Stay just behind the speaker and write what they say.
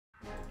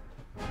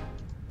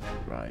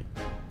Right.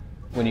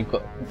 When you've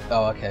got...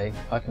 Oh, okay.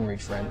 I can read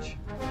French.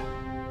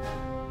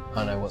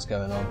 I know what's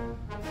going on.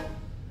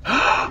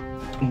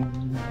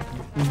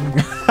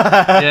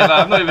 Yeah, no,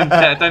 I'm not even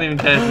care. Don't even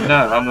care if you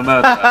know. I'm the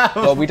murderer.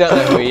 Well, we don't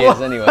know who he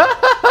is anyway.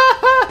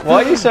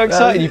 Why are you so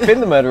excited? You've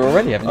been the murderer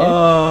already, haven't you?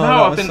 Oh,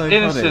 No, I've been so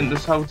innocent funny.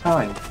 this whole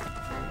time.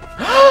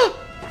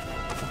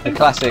 A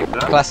classic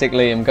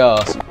Liam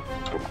gasp.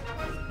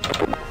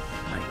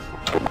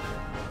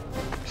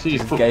 See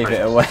his Gave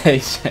it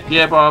footprints. away.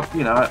 Yeah, but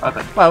you know, I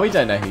don't. Well, we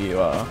don't know who you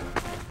are.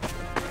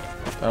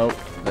 Oh,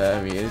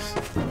 there he is.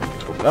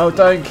 Oh,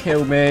 don't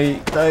kill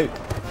me. Don't.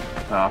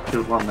 Oh, I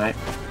killed one, mate.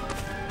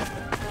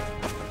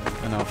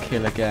 And I'll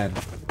kill again.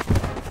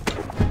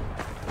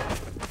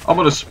 I'm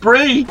on a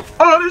spree.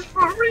 I'm on a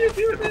spree.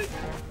 Doing it.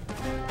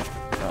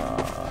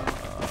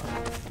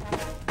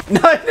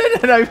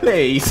 No,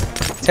 please.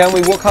 Tell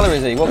me, what colour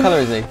is he? What colour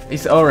is he?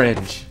 He's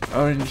orange.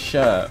 Orange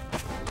shirt.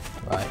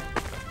 Right.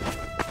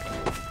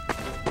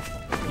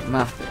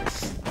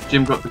 Mathis.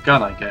 Jim got the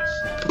gun, I guess.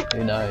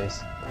 Who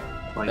knows?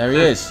 Wait, There he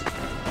is.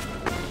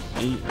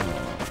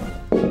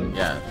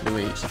 Yeah,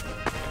 Louise.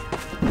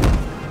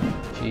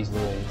 Jeez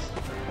Louise.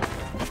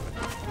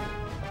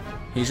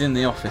 He's in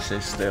the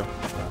offices still.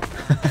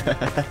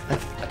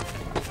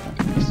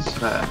 This is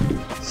fair.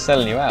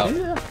 Selling you out.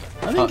 Yeah,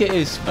 I think it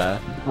is fair.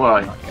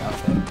 Why? Can't get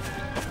out there.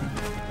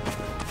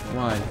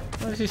 Why?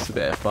 Well, it's just a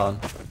bit of fun.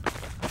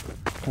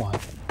 Why?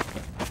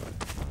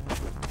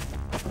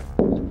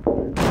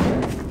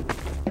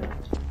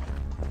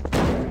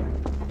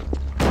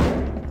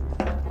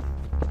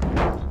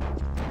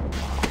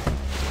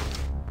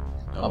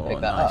 I'll pick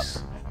that nice.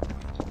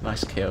 Up.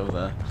 Nice kill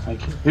there.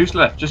 Thank you. Who's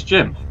left? Just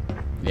Jim.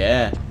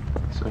 Yeah,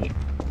 Sweet.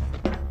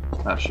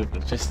 That should be.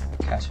 just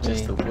Catch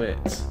just me the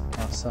wits.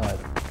 outside.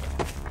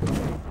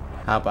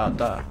 How about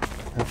that?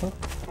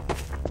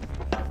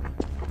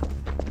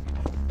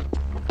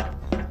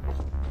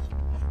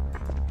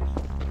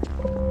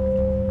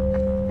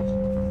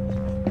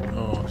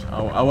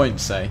 Oh, I won't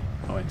say.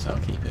 I won't say. I'll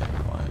keep it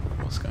quiet.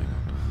 What's going on?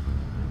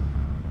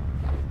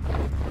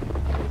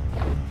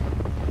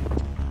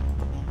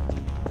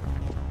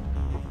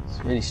 It's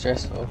really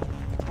stressful.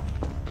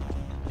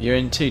 You're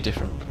in two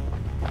different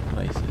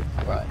places.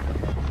 Right.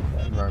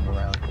 Roam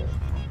around.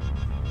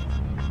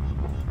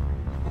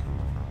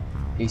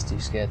 He's too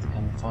scared to come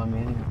and find me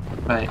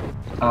anyway. Mate,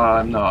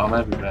 I'm not. I'm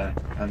everywhere,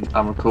 and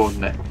I'm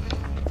recording it.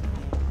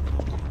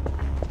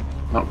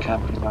 Not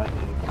camping like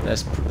you.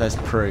 There's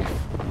proof.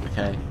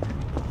 Okay.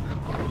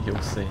 You'll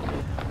see.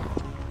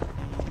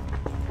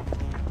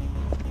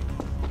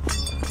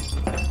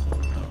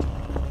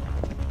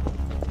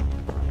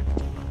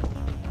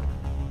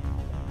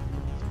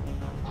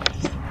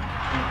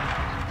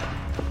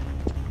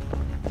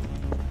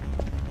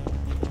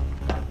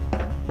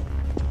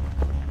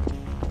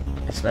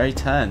 It's very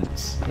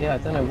tense. Yeah, I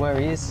don't know where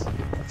he is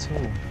at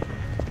all.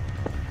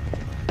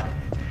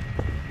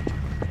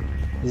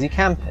 Is he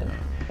camping?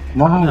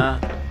 Wow. Nah.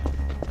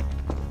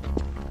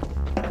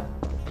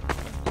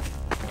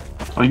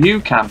 Are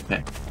you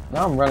camping?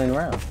 No, I'm running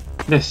around.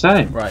 Yeah,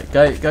 same. Right,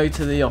 go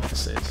to the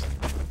offices.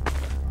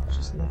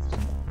 Just left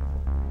him.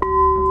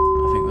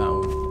 I think that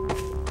will.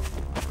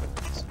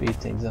 Speed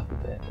things up a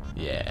bit.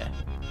 Yeah.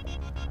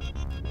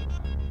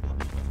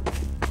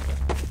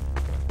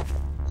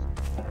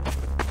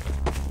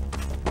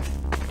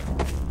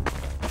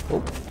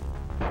 Oh.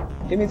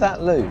 Give me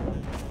that loot.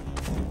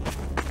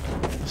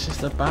 It's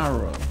just a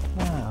barrel.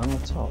 Ah, on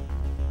the top.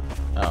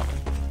 Oh.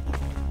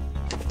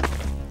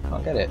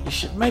 Can't get it. You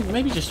should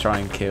maybe just try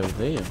and kill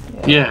Liam.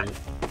 Yeah.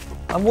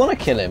 I want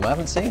to kill him. I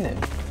haven't seen him.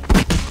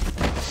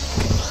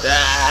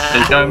 There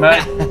you go,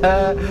 mate.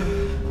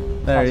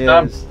 There he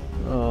Done. is.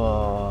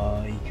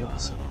 Oh, he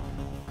got some.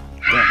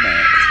 Get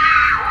me.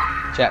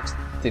 Jax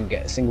didn't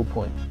get a single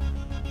point.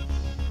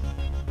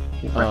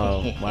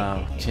 Oh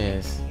wow!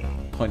 Cheers.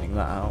 Pointing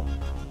that out.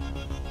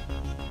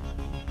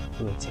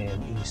 Whit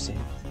him, innocent.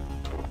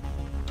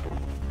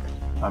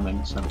 I'm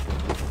innocent.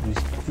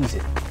 Who's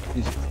it?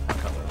 Who's it? I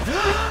can't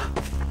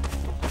remember.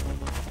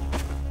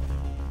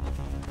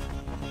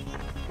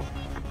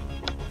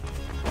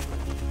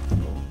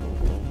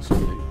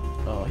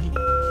 Oh, he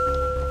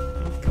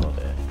got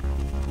it.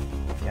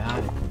 Got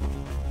him.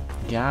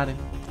 Got him.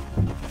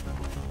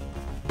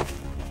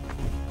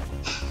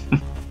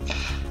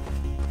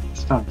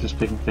 Start just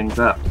picking things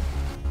up.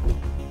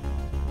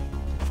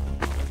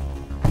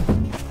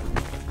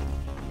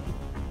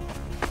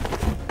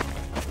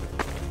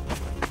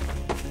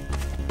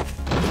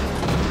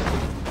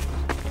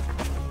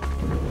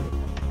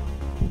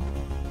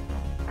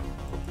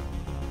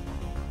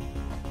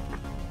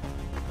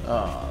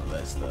 Oh,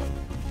 there's the.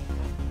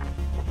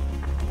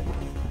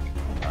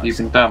 You've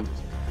been dumped.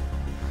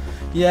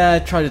 Yeah, I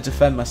tried to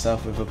defend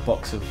myself with a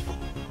box of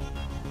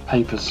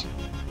Papers.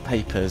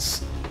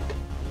 papers.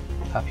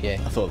 Papier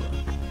I thought.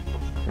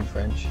 in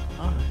French.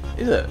 Oh,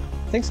 is it?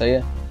 I think so,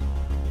 yeah.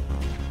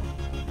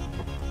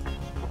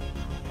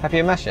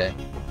 Papier mâché?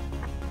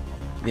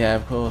 Yeah,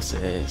 of course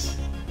it is.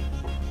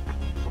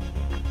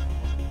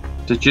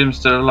 Is Jim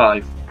still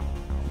alive?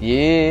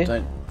 Yeah.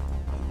 Don't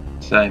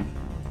Same.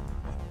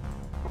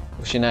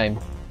 What's your name?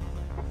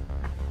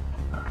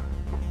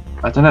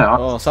 I don't know.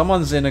 Oh,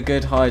 someone's in a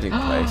good hiding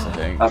place, I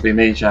think. That'll be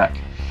me, Jack.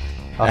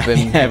 I've been.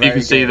 Yeah, You very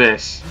can see good.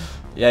 this.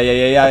 Yeah.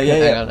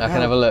 Hang on, I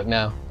can have a look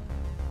now.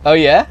 Oh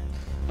yeah,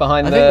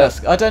 behind I the think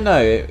that's. I don't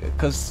know,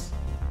 because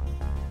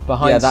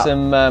behind that-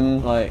 some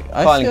like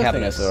I filing still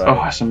cabinets. think it's Oh,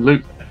 alright. that's some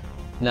loot.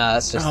 No,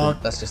 that's just Oh.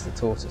 that's just the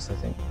tortoise, I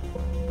think.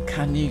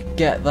 Can you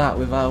get that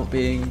without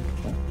being?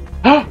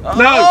 No!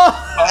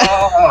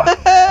 Oh,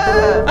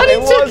 And he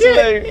It took was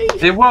it.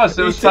 it was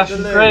He took flashing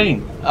the loot.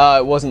 green. Oh,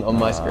 it wasn't on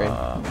my screen.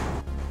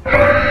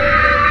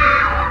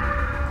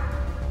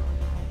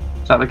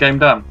 Is that the game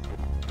done?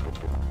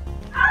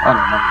 I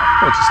don't know.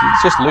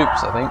 It's just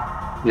loops, I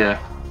think. Yeah.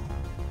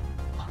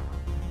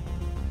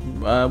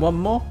 One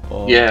more?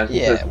 Or? Yeah,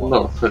 Yeah, there's a well-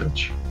 lot of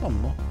footage.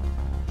 One more.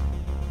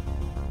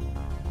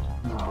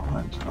 Oh,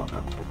 thanks, well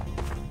done.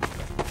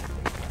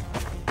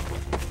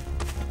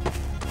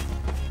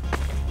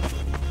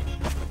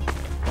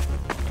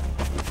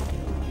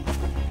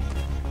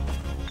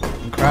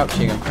 I'm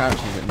crouching,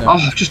 but no. Oh,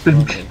 I've just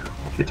been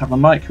picked up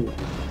my mic. Y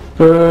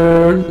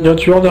a un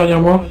tueur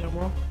derrière moi.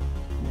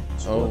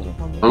 Oh.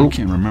 Oh, I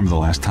can't remember the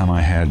last time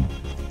I had,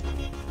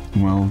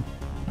 well,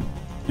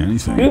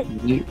 anything.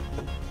 mute,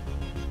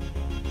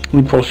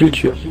 Il poursuit le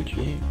tueur.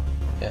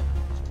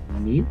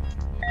 mute.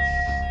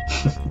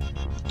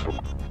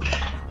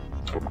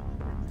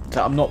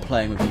 So I'm not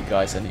playing with you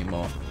guys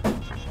anymore.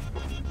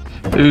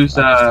 Who's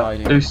I'm just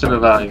hiding. who's still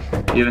alive?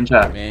 You and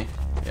Jack. Me.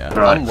 Yeah.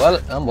 Right.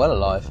 I'm well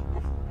alive.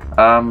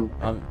 I'm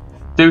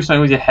Do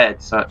something with your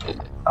head. So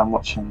I'm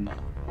watching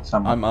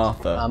someone. I'm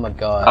Arthur. I'm a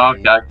guy. Oh,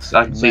 okay,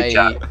 I can see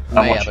Jack. I'm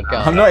may have watching. a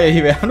gun. I'm not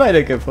in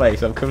a good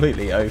place. I'm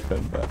completely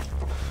open, but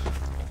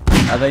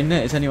are they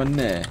near? Is anyone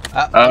near?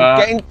 I'm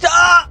getting.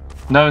 Ah!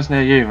 No one's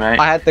near you, mate.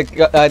 I had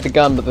the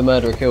gun, but the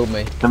murderer killed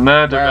me. The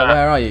murderer.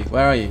 Where are you?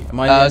 Where are you? Am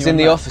I was only in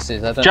the one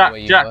offices. I don't know Jack,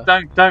 where you Jack,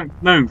 were.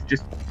 don't move.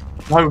 Just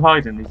go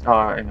hiding. He's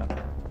hang on.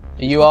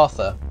 Are you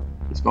Arthur?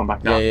 He's gone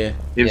back there? up. Yeah.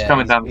 He was Yeah,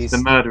 coming he's- down. he's- The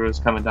murderer's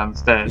coming down the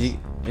stairs. Is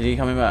he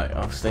coming back?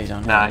 I'll stay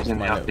down here. Nah, he's in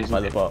the by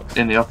the box.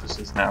 in the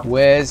offices now.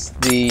 Where's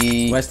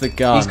the? Where's the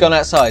gun? He's gone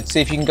outside.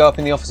 See if you can go up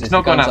in the offices. He's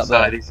not The gone gun's up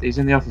there. outside. He's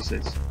in the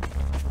offices.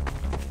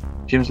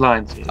 Jim's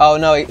lying to you. Oh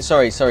no!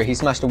 Sorry. He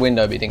smashed a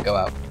window, but he didn't go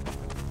out.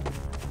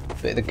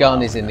 But the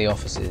gun is in the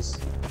offices.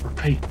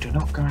 Repeat, do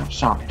not go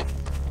outside.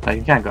 No,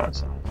 you can go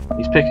outside.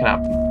 He's picking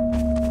up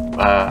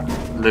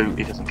loot.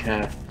 He doesn't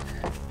care.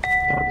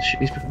 Oh,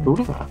 he's picking up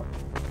all of that.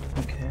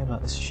 Okay,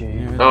 about this shoe.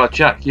 Yeah. Oh,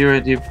 Jack,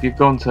 you've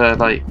gone to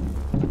like.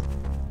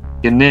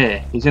 You're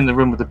near. He's in the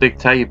room with the big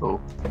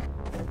table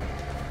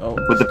Oh,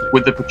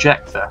 with the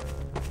projector.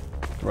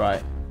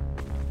 right.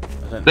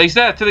 He's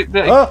there.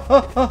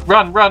 Oh.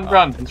 Run!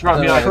 He's right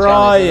Oh, behind. the crying.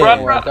 gun is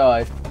Run, where I run.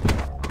 died.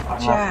 Oh,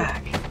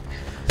 Jack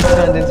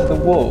turned into the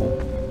wall.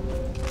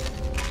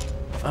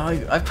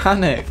 I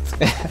panicked.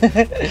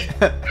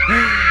 I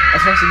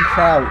was pressing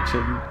crouch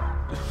and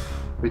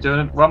We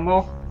doing one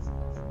more?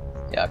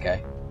 Yeah.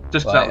 Okay.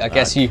 Just Well, that. I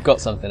guess you've got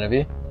something, have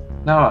you?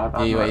 No,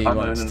 I'm He not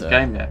wants in the to-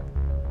 game yet.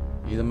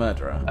 you the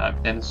murderer. No,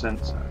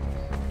 innocent. So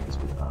this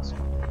will be the last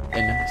one.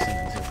 Innocent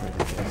until proven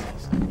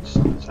guilty. Just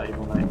on the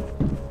table, mate.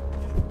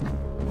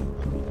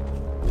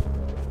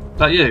 Is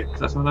that you? 'Cause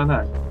that's what I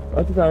know.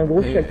 Ah, t'as un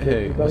gros chèque.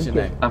 Who? What's your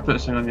name? I'm putting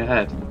something on your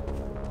head.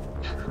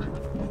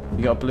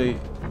 You got a blue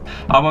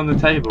I'm on the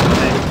table. My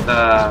name's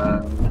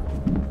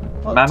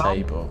what Manon?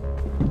 table?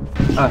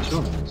 Oh,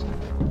 sure.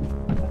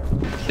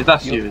 If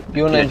that's you,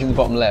 Your name's yeah. in the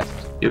bottom left.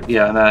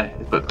 Yeah, I know.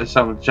 But there's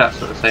someone Jack's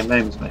got the same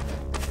name as me.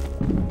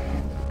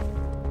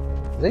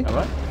 Is he?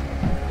 Alright.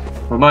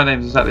 Well, my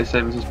name's exactly the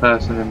same as this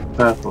person in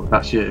purple.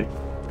 That's you.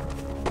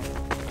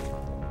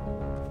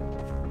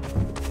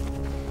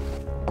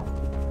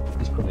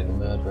 He's probably the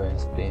murderer.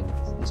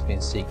 He's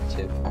being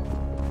secretive.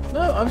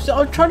 No, I'm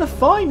trying to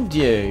find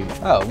you.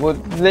 Oh well,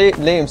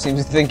 Liam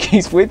seems to think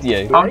he's with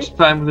you. I'm just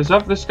playing with this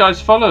other. This guy's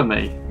following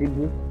me.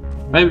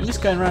 Maybe We're it's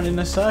just going around in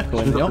a circle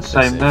we've in the got the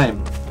offices. same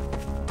name.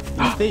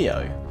 You're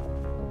Theo.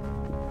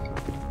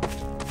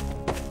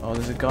 Oh,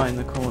 there's a guy in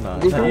the corner.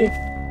 Is that you?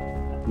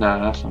 No,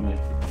 that's not me.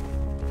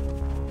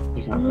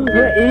 You can't.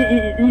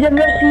 Il vient de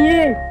me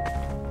crier.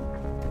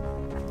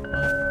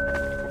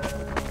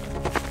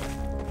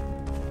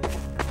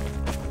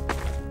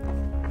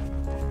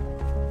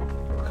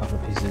 A couple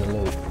of pieces of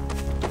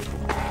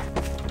loot.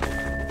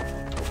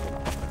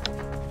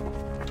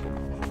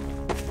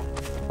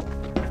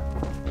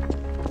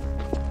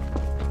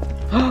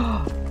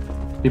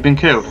 You've been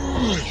killed.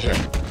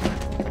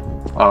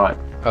 Alright.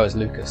 Oh, it's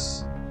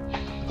Lucas.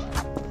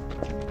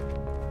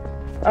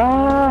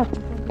 Ah.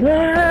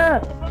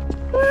 Ah.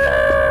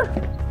 Ah.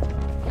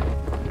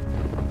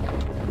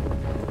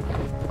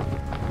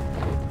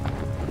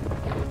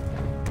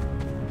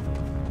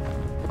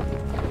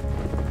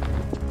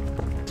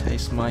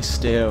 Taste my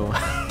steel.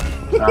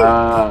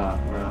 Ah,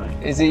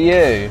 right. Is it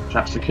you?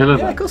 Jack's the killer Yeah,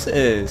 then. of course it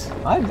is.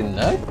 I didn't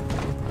know.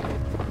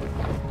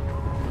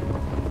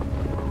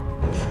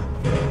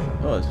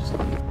 Oh, it's just...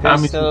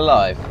 Who's still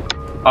alive?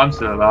 I'm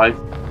still alive.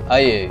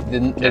 Are you?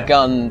 The Yeah.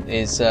 gun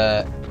is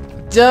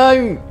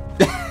Don't!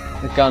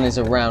 The gun is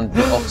around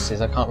the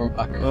offices. I can't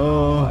remember.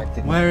 Oh,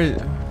 where is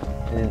it?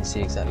 I didn't see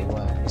exactly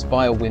where. It's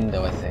by a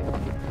window, I think.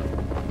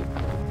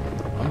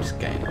 I'm just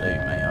getting loot,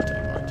 mate. I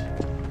don't mind.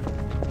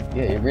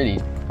 Yeah, you're really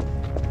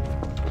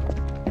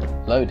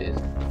loaded.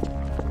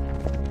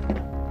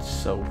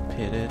 So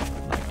pitted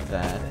like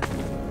that.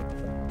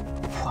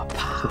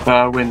 The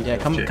bar window. Yeah,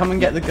 come and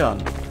get the gun.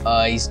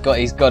 He's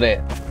got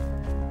it.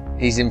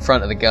 He's in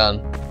front of the gun.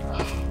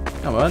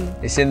 Come on.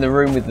 It's in the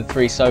room with the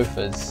 3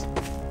 sofas.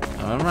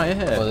 I'm right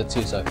here. Or the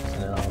 2 sofas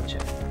and an armchair.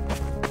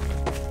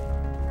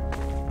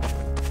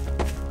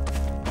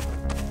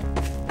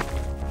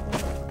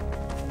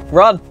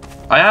 Run!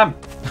 I am.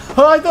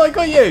 Oh, I thought I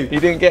got you. He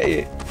didn't get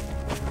you.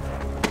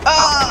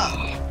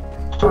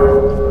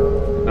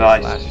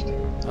 Nice.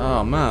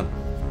 Oh man.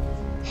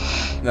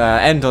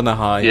 End on a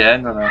high. Yeah,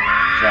 no.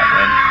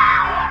 Exactly.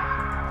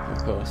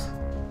 Of course.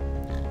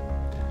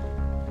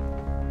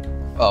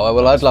 Oh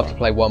well, I'd love to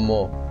play one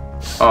more.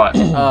 Alright.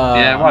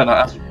 Yeah, why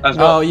not? As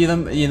well. Oh, you're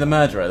the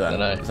murderer then? I don't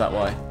know. Is that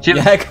why? Jim-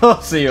 Yeah, of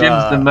course you Jim's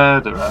are. the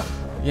murderer.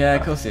 Yeah,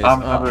 of course he is.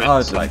 I'm I'd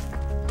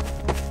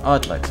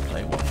like to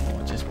play one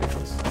more just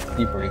because.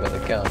 You've already got the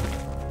gun.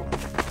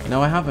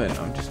 No, I haven't.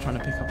 I'm just trying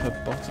to pick up a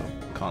bottle.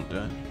 Can't do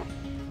it.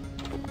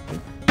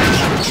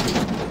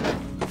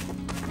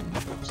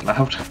 It's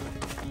loud.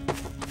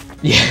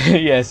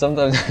 Yeah.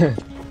 Sometimes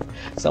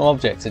some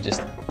objects are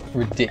just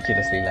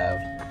ridiculously loud.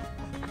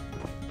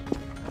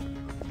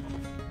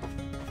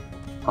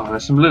 Oh,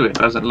 there's some loot. It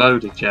hasn't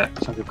loaded yet.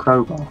 It's like a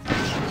crowbar.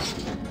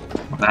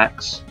 An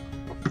axe.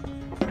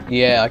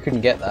 Yeah, I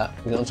couldn't get that.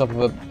 Was it on top of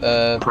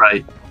a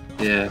Crate.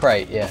 Yeah.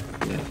 crate? Yeah.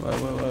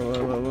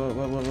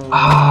 Whoa.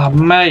 Ah,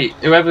 mate.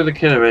 Whoever the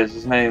killer is,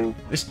 his name.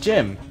 It's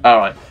Jim.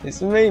 Alright.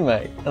 It's me,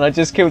 mate. And I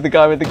just killed the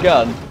guy with the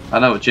gun. I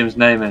know what Jim's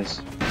name is.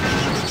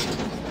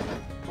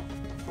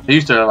 Are you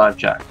still alive,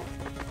 Jack?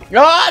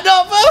 Ah,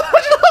 no!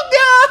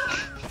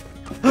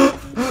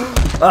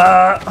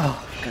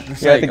 Oh,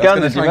 goodness You had the sake, gun,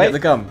 I was did you, gonna try and get mate? the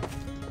gun.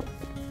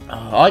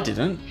 Oh, I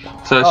didn't.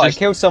 So it's Oh, I just.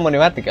 killed someone who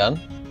had the gun.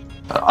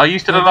 Are you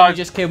still You alive?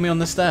 just killed me on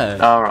the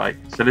stairs. Alright.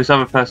 So this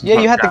other person. Yeah,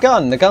 you had the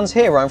gun. The gun's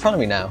here, right in front of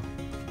me now.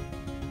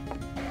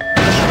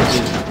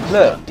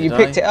 Look, you Did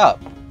picked I? it up.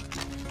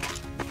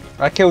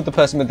 I killed the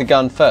person with the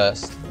gun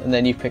first, and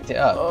then you picked it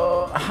up.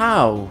 Oh,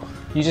 how?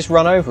 You just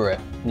run over it,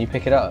 and you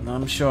pick it up. No,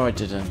 I'm sure I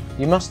didn't.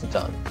 You must have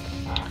done.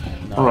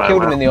 No, Alright,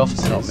 Killed him well, in the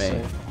office. not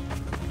me.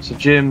 So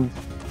Jim.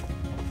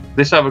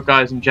 This other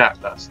guy isn't Jack.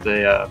 That's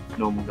the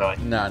normal guy.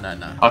 No.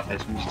 Okay,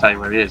 so I'll just tell you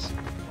where he is.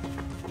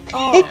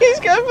 He's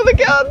going for the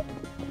gun.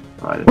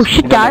 Right. Oh It's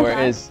shit, You don't know where it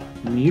guys! is.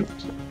 mute.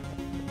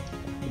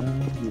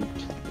 Mute.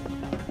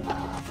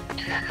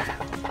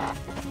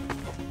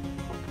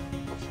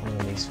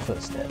 Following these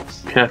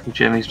footsteps. Careful,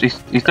 Jim. He's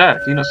there.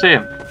 Do you not see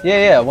him?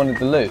 Yeah, I wanted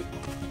the loot.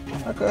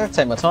 I've got to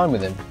take my time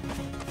with him.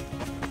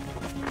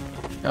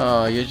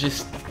 Oh, you're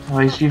just. Oh,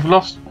 you've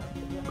lost.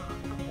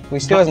 We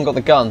still hasn't got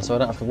the gun, so I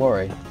don't have to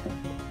worry.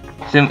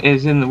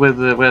 He's in where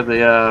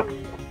the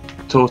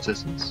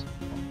tortoise is.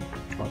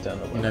 I don't know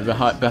You where.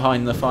 know,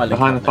 behind the filing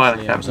Behind the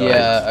filing cabinet. cabinet.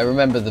 Yeah, I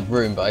remember the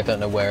room, but I don't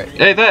know where it.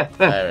 Hey, there.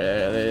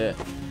 There.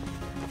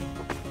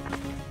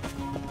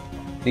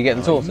 Did you get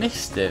the Oh, tortoise? you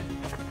missed it.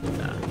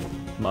 Nah.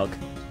 Mug.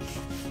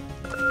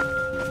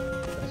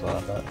 That's what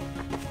I thought.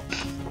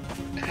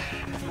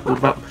 What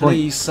about the point?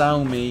 Please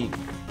sell me.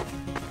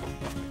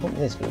 What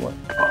is this? What?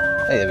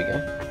 Hey, there we go.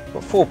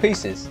 Got 4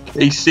 pieces.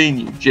 He's seen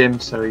you, Jim,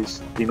 so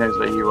he knows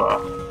where you are.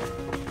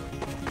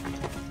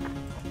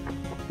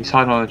 He's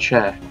hiding on a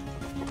chair.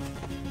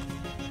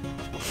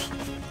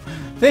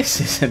 This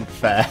isn't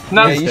fair.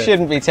 No, Yeah, you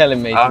shouldn't be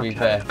telling me, to be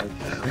fair. Okay.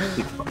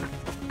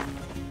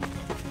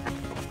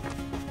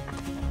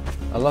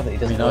 I love that he I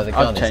doesn't mean, know where the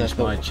I've gun is. changed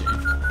I my thought-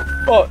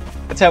 tune. What?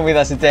 Tell me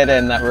that's a dead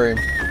end, that room.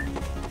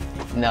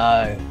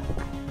 No.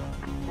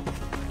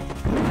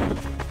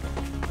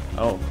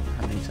 Oh,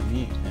 I need to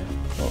mute him.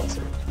 Oh, that's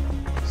a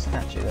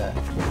statue there.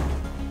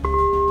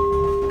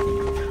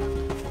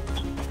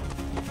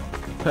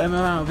 Put him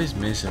out of his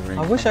misery.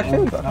 I wish I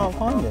could, but I can't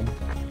find him.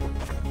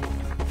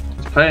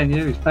 He's playing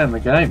you, he's playing the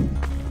game.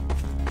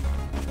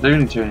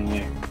 Looney Tuning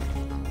you.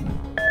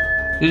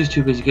 You're just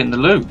too busy getting the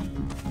loot.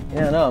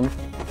 Yeah, no, I'm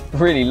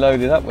really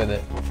loaded up with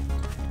it.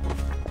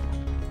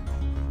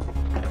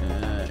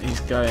 He's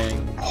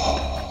going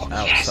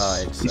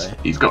outside, so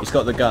He's got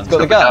the gun. He's got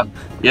the gun.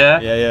 Yeah?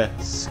 Yeah.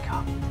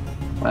 Scum.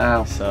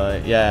 Wow. So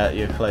yeah,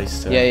 you're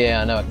close to it.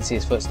 Yeah, I know. I can see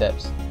his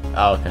footsteps.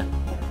 Oh, okay.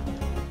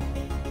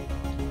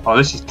 Oh,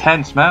 this is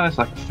tense, man. It's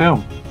like a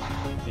film.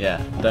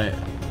 Yeah, don't.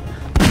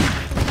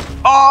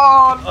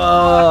 Oh!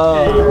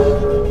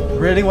 Oh,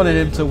 really wanted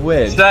him to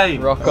win.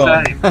 Same. Rock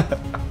on. Same.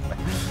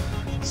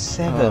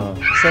 7. Oh.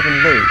 7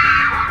 loot.